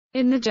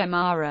In the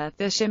Gemara,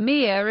 the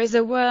shamir is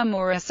a worm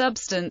or a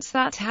substance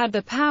that had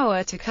the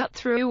power to cut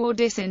through or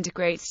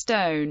disintegrate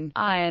stone,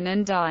 iron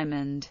and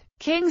diamond.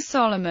 King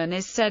Solomon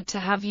is said to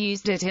have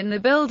used it in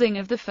the building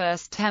of the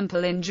first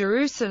temple in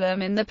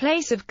Jerusalem in the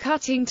place of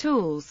cutting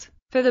tools.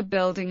 For the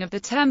building of the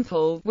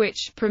temple,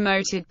 which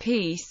promoted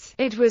peace,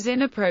 it was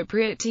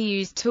inappropriate to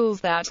use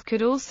tools that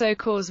could also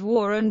cause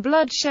war and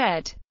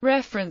bloodshed.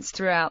 Referenced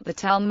throughout the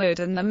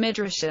Talmud and the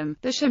Midrashim,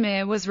 the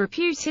shamir was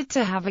reputed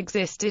to have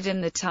existed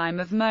in the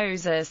time of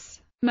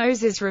Moses.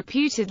 Moses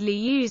reputedly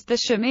used the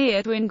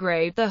shamir to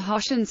engrave the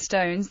Hoshan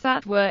stones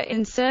that were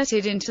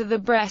inserted into the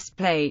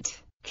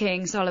breastplate.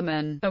 King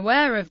Solomon,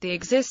 aware of the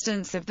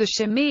existence of the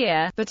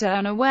shamir, but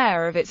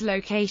unaware of its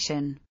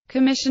location,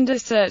 commissioned a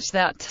search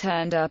that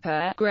turned up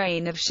a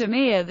grain of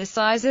shamir the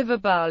size of a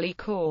barley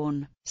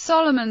corn.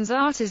 Solomon's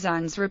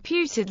artisans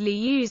reputedly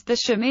used the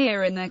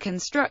shamir in the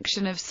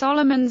construction of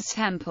Solomon's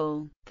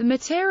temple. The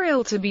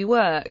material to be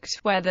worked,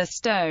 whether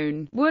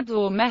stone, wood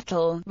or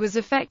metal, was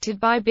affected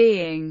by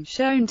being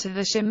shown to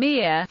the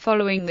shamir.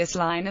 Following this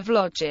line of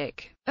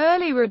logic,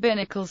 early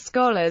rabbinical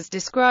scholars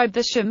described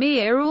the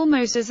shamir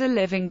almost as a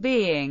living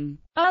being.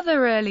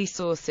 Other early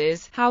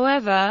sources,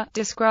 however,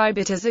 describe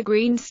it as a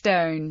green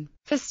stone.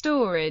 For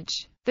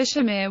storage, the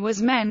shamir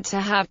was meant to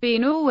have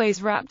been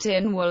always wrapped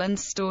in wool and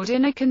stored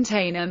in a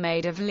container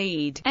made of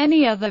lead.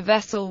 Any other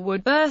vessel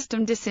would burst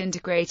and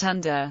disintegrate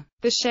under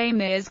the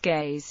shamir's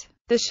gaze.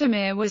 The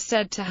shamir was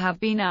said to have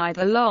been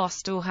either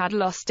lost or had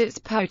lost its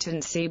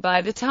potency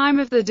by the time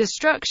of the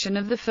destruction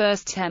of the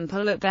first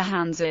temple at the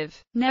hands of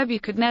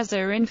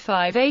Nebuchadnezzar in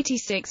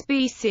 586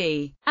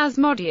 BC.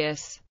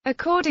 Asmodeus.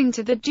 According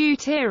to the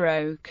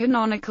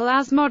Deuterocanonical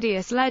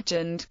Asmodeus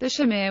legend, the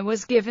shamir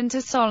was given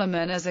to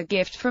Solomon as a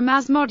gift from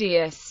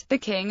Asmodeus, the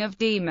king of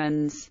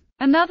demons.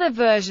 Another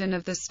version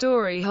of the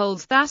story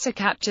holds that a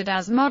captured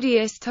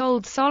Asmodeus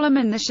told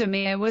Solomon the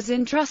shamir was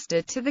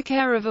entrusted to the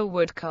care of a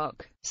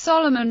woodcock.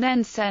 Solomon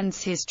then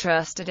sends his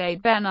trusted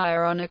aide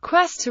Benaiah on a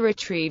quest to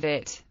retrieve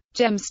it.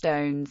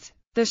 Gemstones.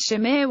 The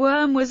shamir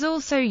worm was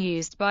also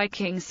used by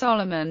King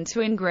Solomon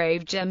to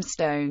engrave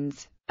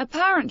gemstones.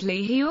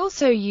 Apparently he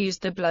also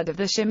used the blood of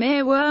the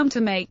shamir worm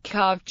to make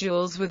carved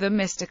jewels with a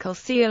mystical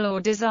seal or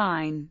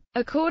design.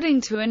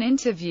 According to an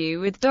interview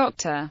with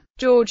Dr.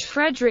 George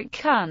Frederick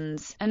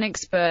Kunz, an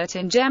expert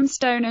in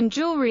gemstone and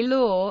jewelry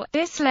lore,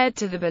 this led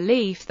to the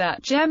belief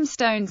that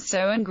gemstones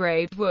so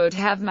engraved would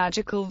have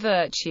magical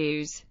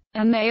virtues,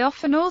 and they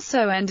often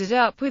also ended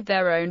up with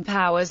their own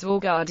powers or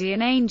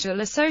guardian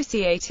angel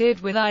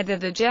associated with either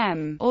the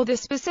gem, or the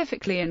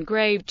specifically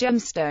engraved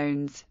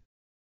gemstones.